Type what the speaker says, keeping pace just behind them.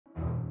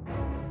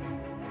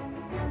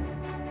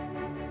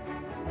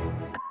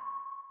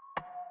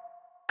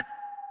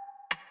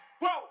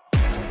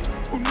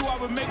Who knew I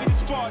would make it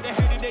this far? They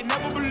hated, they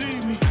never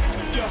believed me.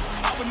 Yeah,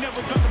 I would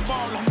never drop the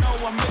ball. I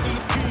know I make it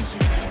look easy.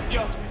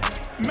 Yeah,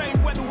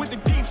 Mayweather with the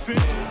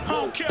defense. I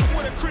don't care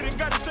what a critic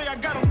got to say. I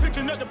got them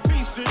picking up the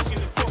pieces.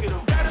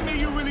 That to me,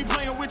 you really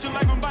playing with your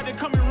life. I'm about to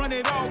come and run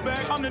it all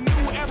back. I'm the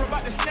new era,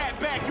 about to snap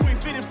back. You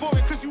ain't fitting for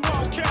it, cause you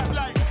all cap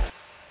like.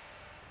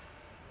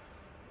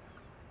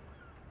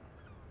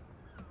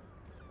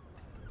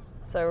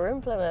 So we're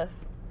in Plymouth,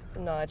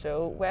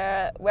 Nigel.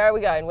 Where are we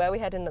going? Where are we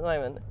heading at the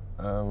moment?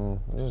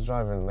 Just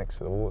driving next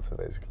to the water,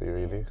 basically,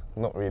 really.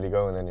 Not really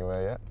going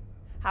anywhere yet.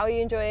 How are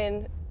you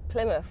enjoying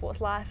Plymouth? What's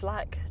life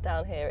like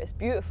down here? It's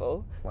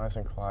beautiful. Nice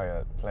and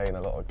quiet, playing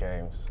a lot of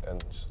games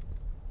and just,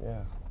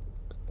 yeah,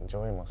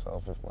 enjoying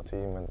myself with my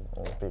team and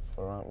all the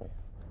people around me.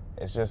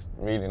 It's just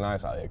really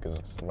nice out here because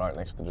it's right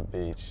next to the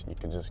beach. You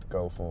can just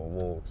go for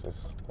walks.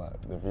 It's like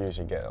the views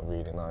you get are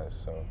really nice.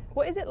 So.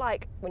 What is it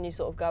like when you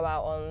sort of go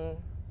out on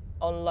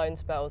loan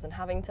spells and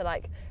having to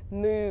like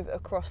move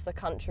across the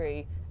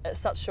country at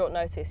such short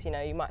notice? You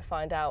know, you might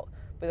find out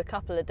with a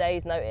couple of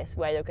days' notice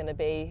where you're going to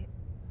be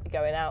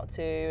going out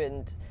to,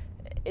 and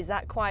is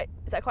that quite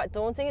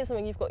daunting? Is it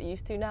something you've got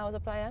used to now as a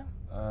player?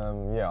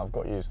 Yeah, I've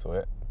got used to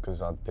it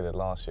because I did it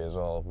last year as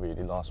well,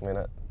 really last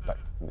minute.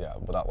 Yeah,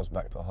 but that was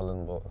back to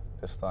Holland, but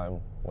this time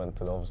went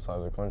to the other side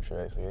of the country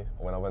basically.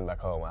 When I went back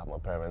home, I had my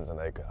parents and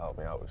they could help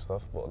me out with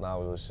stuff, but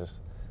now it was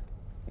just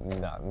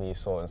me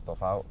sorting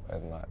stuff out,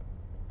 and like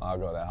I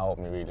got to help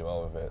me really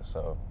well with it.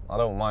 So I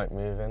don't mind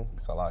moving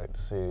because I like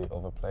to see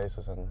other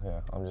places, and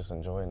yeah, I'm just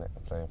enjoying it,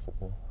 playing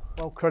football.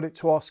 Well, credit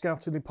to our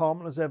scouting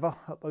department as ever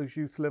at those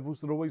youth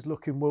levels. They're always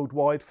looking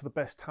worldwide for the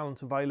best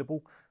talent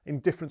available. In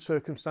different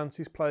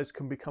circumstances, players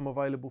can become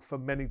available for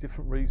many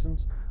different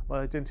reasons. They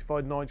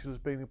identified Nigel as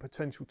being a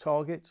potential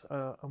target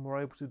and were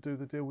able to do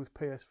the deal with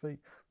PSV.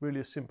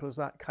 Really as simple as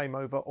that. Came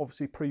over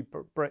obviously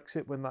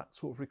pre-Brexit when that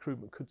sort of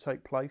recruitment could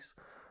take place.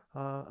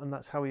 And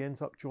that's how he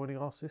ends up joining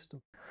our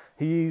system.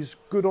 He is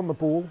good on the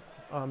ball,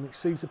 he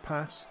sees a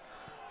pass.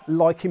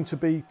 Like him to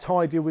be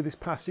tidier with his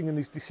passing and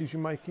his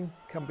decision making.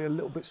 Can be a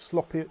little bit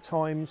sloppy at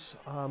times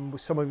with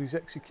some of his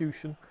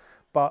execution,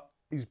 but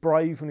he's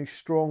brave and he's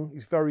strong.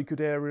 He's very good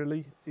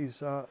aerially.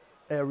 His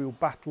aerial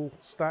battle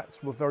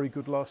stats were very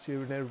good last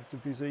year in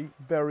Eredivisie.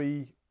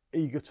 Very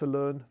eager to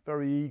learn,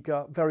 very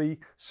eager, very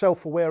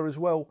self-aware as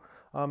well.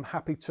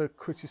 Happy to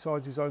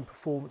criticise his own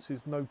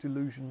performances, no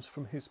delusions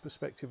from his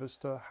perspective as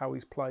to how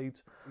he's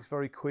played. He's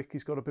very quick,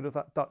 he's got a bit of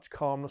that Dutch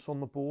calmness on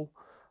the ball.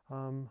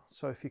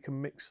 So if you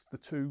can mix the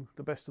two,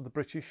 the best of the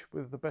British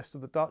with the best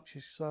of the Dutch,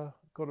 he's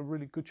got a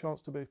really good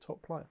chance to be a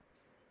top player.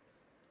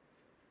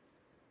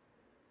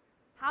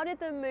 How did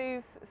the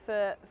move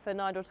for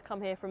Nigel to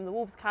come here from the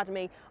Wolves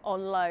Academy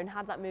on loan,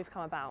 how did that move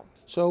come about?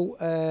 So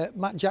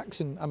Matt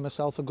Jackson and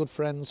myself are good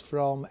friends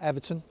from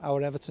Everton,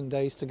 our Everton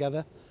days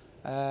together.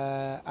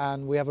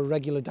 And we have a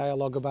regular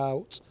dialogue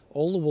about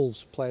all the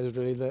Wolves players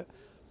really that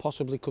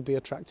possibly could be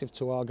attractive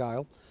to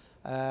Argyle.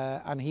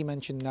 And he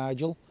mentioned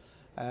Nigel.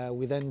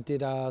 We then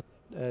did our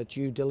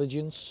due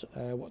diligence,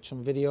 watched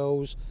some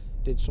videos,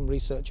 did some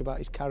research about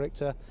his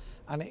character,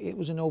 and it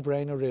was a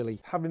no-brainer really.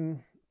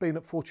 Having been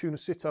at Fortuna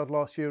Sittard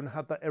last year and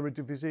had that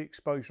Eredivisie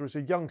exposure as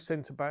a young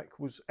centre-back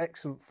was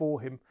excellent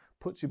for him,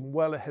 puts him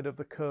well ahead of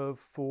the curve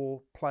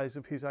for players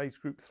of his age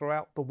group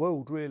throughout the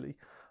world really,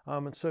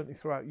 and certainly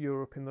throughout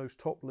Europe in those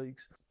top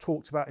leagues.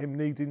 Talked about him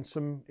needing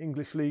some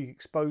English league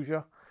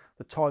exposure,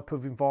 the type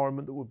of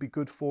environment that would be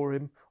good for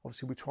him.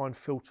 Obviously we try and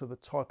filter the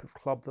type of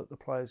club that the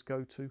players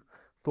go to.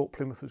 Thought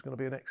Plymouth was going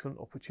to be an excellent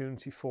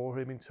opportunity for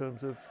him in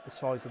terms of the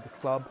size of the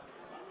club.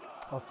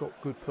 I've got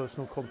good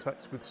personal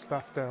contacts with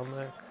staff down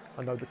there.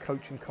 I know the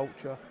coaching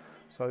culture,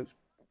 so it's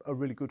a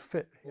really good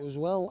fit. As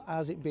well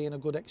as it being a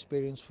good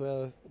experience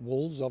for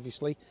Wolves,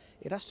 obviously,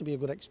 it has to be a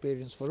good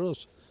experience for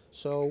us.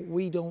 So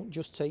we don't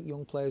just take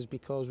young players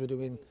because we're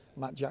doing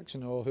Matt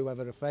Jackson or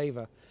whoever a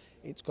favour.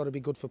 It's got to be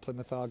good for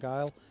Plymouth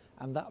Argyle,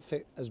 and that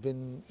fit has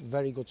been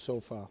very good so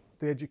far.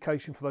 The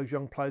education for those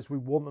young players, we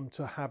want them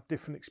to have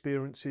different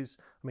experiences.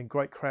 I mean,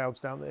 great crowds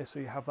down there, so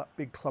you have that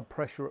big club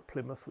pressure at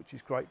Plymouth, which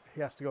is great.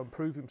 He has to go and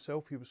prove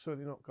himself. He was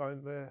certainly not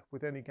going there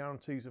with any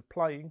guarantees of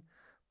playing,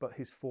 but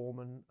his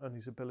form and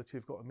his ability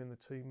have got him in the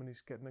team, and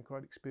he's getting a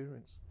great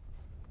experience.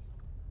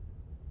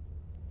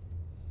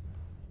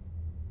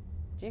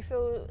 Do you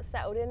feel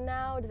settled in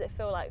now? Does it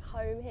feel like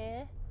home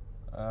here?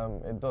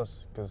 It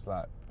does, because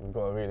like we've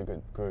got a really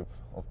good group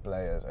of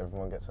players.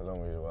 Everyone gets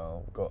along really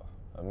well. We've got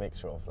a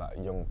mixture of like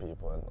young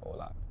people and or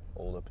like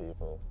older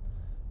people,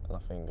 and I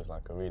think it's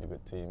like a really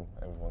good team.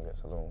 Everyone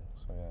gets along,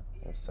 so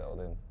yeah, I'm settled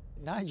in.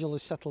 Nigel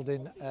has settled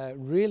in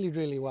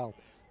really well.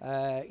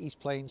 He's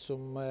playing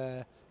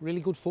some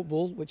really good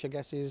football, which I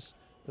guess is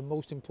the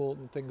most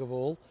important thing of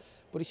all.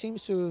 But he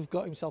seems to have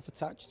got himself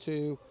attached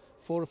to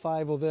 4 or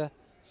 5 other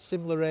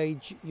similar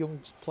age young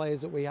players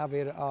that we have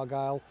here at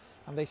Argyle,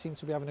 and they seem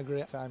to be having a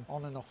great time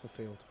on and off the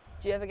field.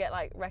 Do you ever get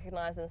like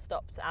recognised and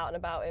stopped out and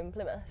about in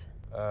Plymouth?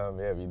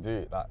 Yeah, we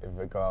do. Like if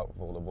we go out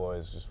with all the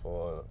boys just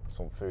for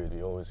some food,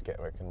 we always get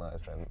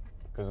recognised, and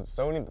because it's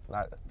only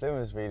like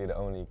Plymouth is really the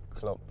only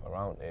club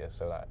around here,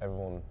 so like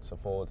everyone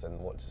supports and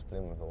watches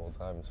Plymouth all the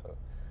time. So,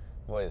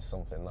 what is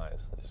something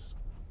nice? I just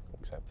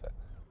accept it.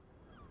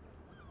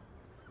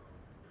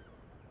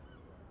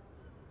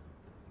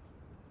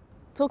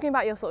 Talking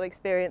about your sort of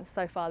experience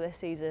so far this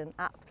season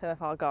at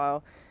Plymouth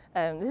Argyle,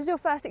 this is your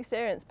first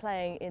experience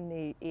playing in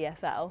the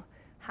EFL.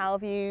 How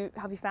have you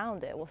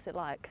found it? What's it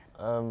like?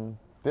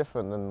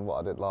 Different than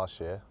what I did last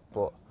year,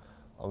 but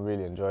I'm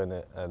really enjoying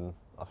it, and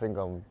I think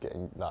I'm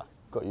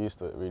got used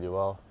to it really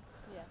well.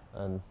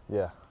 Yeah. And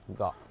yeah,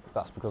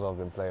 that's because I've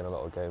been playing a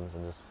lot of games,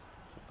 and just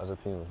as a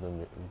team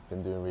we've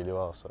been doing really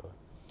well. So.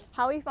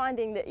 How are you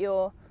finding that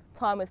your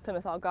time with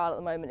Plymouth Argyle at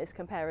the moment is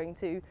comparing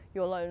to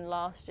your loan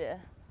last year?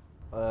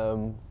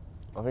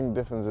 I think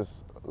the difference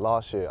is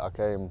last year I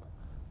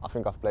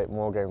think I've played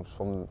more games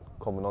from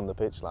coming on the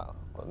pitch, like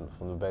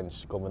from the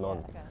bench coming on,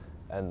 okay.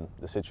 And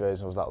the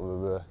situation was that we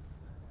were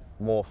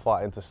more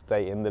fighting to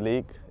stay in the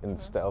league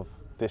instead of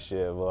this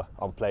year where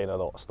I'm playing a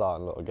lot,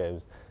 starting a lot of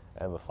games,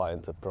 and we're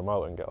fighting to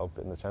promote and get up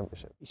in the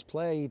Championship. He's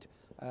played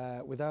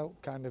without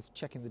kind of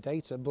checking the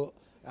data,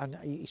 and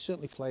he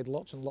certainly played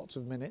lots and lots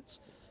of minutes.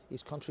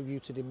 He's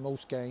contributed in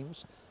most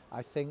games.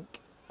 I think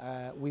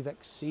we've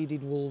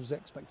exceeded Wolves'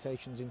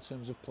 expectations in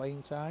terms of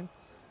playing time.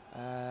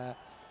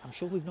 I'm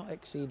sure we've not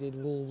exceeded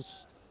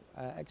Wolves'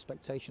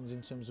 expectations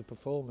in terms of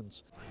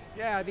performance.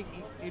 Yeah, I think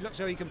he looks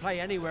like he can play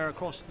anywhere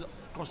across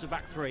the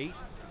back three.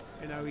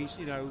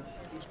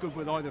 He's good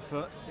with either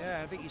foot.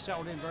 Yeah, I think he's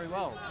settled in very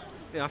well.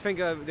 Yeah, I think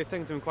they've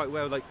taken to him quite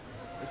well. Like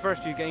the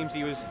first few games,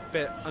 he was a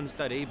bit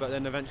unsteady, but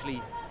then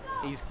eventually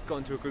he's got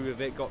into a groove of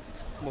it, got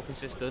more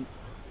consistent.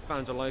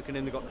 Fans are liking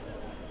him. They've got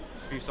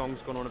a few songs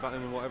gone on about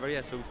him and whatever.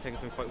 Yeah, so we've taken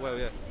to him quite well.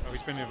 Yeah. Oh,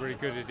 he's been a really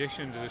good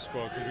addition to the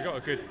squad because we've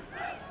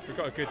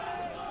got a good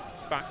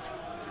back,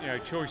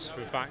 choice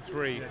for back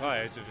three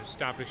players, of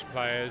established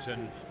players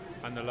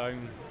and the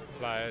lone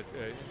player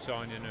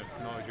signing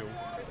of Nigel.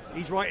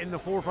 He's right in the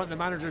forefront of the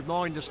manager's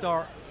mind to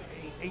start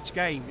each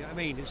game. I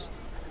mean, it's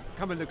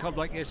coming to a club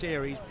like this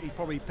here, he's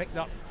probably picked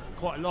up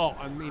quite a lot.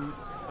 I mean,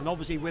 and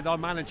obviously with our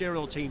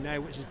managerial team now,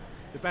 which is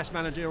the best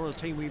managerial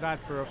team we've had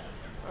for a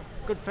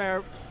good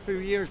fair few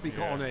years, to be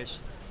quite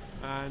honest.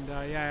 And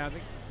I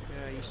think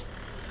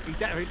he's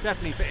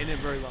definitely fitting in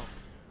very well.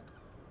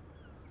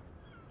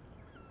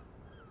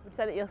 Would you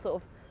say that you're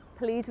sort of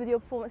pleased with your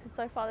performances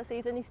so far this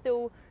season? You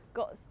still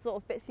got sort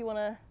of bits you want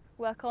to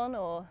work on,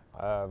 or?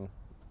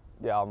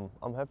 Yeah,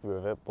 I'm happy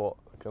with it, but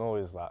it can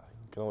always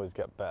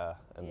get better,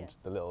 and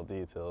just the little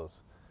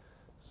details.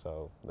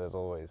 So there's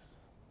always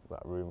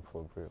that room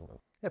for improvement.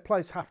 Yeah,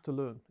 players have to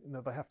learn.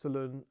 They have to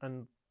learn,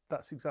 and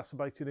that's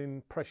exacerbated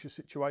in pressure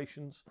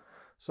situations.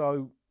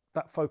 So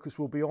that focus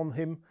will be on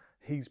him.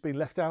 He's been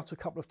left out a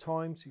couple of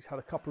times. He's had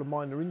a couple of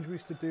minor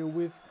injuries to deal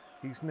with.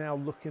 He's now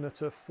looking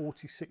at a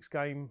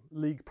 46-game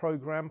league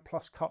programme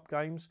plus cup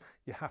games.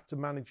 You have to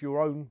manage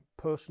your own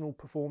personal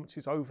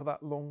performances over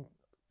that long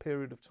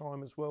period of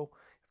time as well.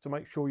 You have to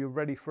make sure you're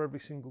ready for every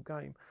single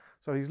game.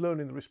 So he's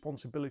learning the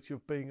responsibility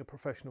of being a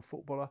professional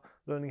footballer,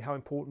 learning how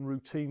important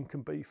routine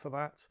can be for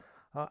that,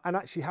 and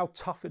actually how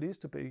tough it is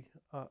to be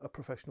a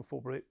professional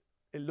footballer.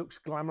 It looks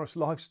glamorous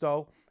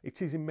lifestyle.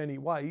 It is in many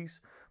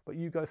ways, but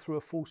you go through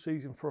a full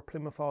season for a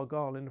Plymouth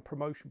Argyle in a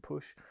promotion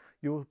push,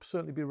 you'll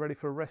certainly be ready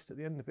for a rest at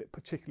the end of it,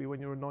 particularly when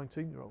you're a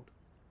 19-year-old.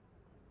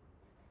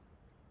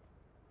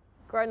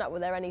 Growing up, were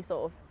there any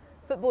sort of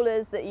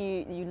footballers that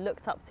you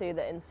looked up to,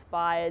 that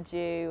inspired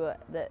you,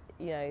 that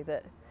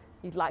that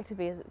you'd like to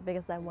be as big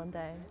as them one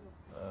day?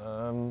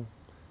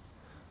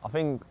 I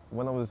think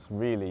when I was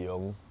really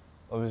young,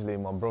 obviously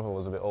my brother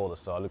was a bit older,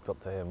 so I looked up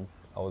to him.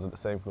 I was at the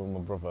same club with my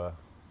brother,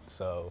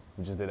 so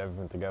we just did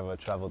everything together,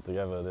 travelled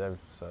together, did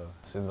everything. So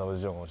since I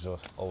was young, I was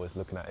just always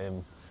looking at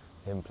him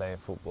playing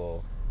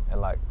football.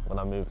 And like when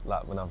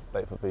I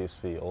played for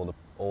PSV,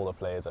 all the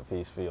players at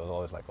PSV, I was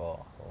always like,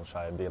 oh, I'll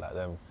try and be like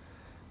them.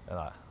 And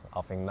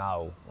I think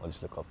now I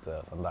just look up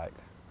to Van Dijk.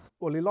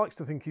 Well, he likes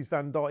to think he's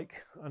Van Dijk,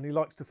 and he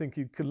likes to think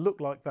he can look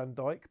like Van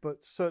Dijk,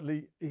 but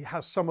certainly he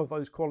has some of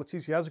those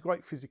qualities. He has a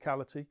great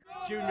physicality.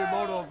 Junior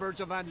model of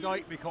Virgil van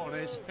Dijk, we call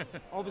this.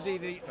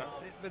 Obviously,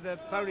 with the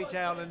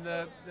ponytail and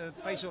the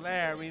facial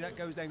hair, I mean, that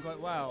goes down quite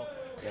well.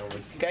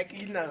 Kijk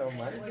hier nou,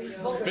 man.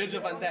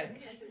 Virgil van Dijk.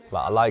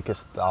 I like his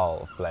style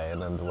of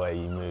playing and the way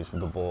he moves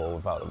with the ball,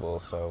 without the ball.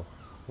 So,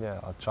 yeah,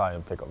 I try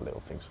and pick up little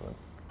things from him.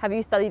 Have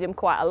you studied him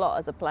quite a lot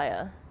as a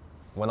player?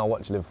 When I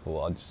watch Liverpool,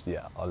 I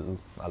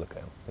look at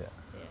him. Yeah.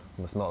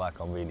 It's not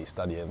like I'm really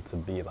studying to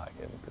be like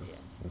him,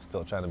 because I'm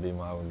still trying to be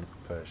my own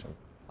version.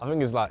 I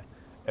think it's like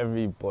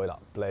every boy that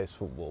plays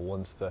football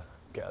wants to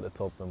get at the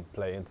top and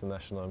play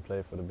international and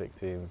play for the big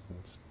teams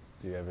and just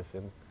do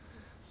everything.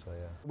 So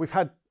yeah. We've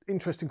had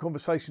interesting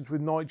conversations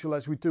with Nigel,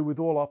 as we do with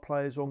all our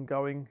players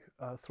ongoing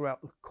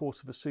throughout the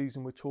course of a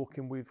season. We're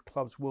talking with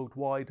clubs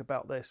worldwide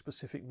about their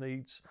specific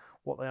needs,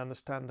 what they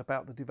understand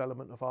about the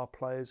development of our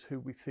players, who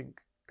we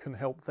think can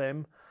help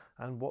them,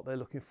 and what they're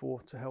looking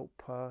for to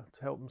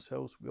help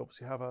themselves. We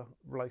obviously have a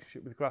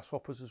relationship with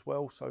Grasshoppers as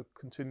well, so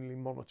continually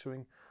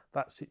monitoring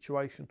that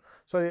situation.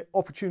 So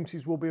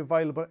opportunities will be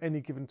available at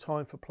any given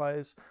time for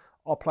players.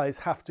 Our players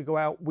have to go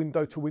out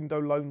window to window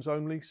loans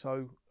only,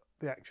 so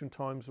the action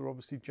times are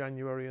obviously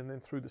January and then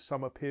through the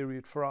summer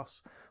period for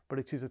us, but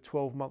it is a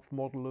 12-month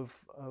model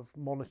of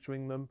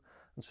monitoring them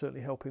and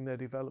certainly helping their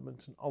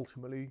development, and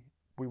ultimately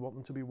we want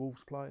them to be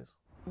Wolves players.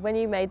 When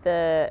you made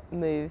the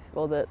move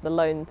or the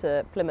loan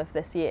to Plymouth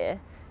this year,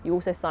 you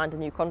also signed a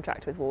new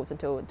contract with Wolves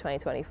until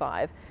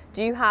 2025.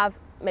 Do you have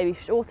maybe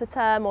shorter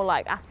term or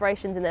like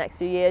aspirations in the next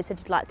few years? You said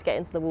you'd like to get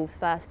into the Wolves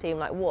first team.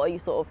 Like, what are you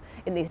sort of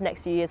in these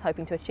next few years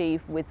hoping to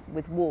achieve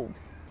with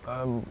Wolves?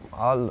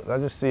 I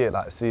just see it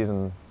like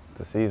season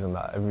to season,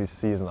 that every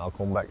season I'll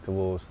come back to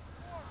Wolves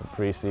for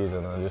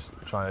pre-season and just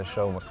try and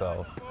show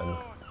myself and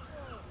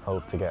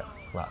hope to get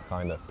that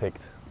kind of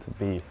picked to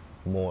be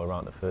more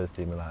around the first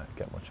team and like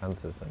get my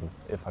chances, and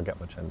if I get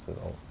my chances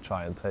I'll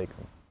try and take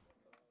them.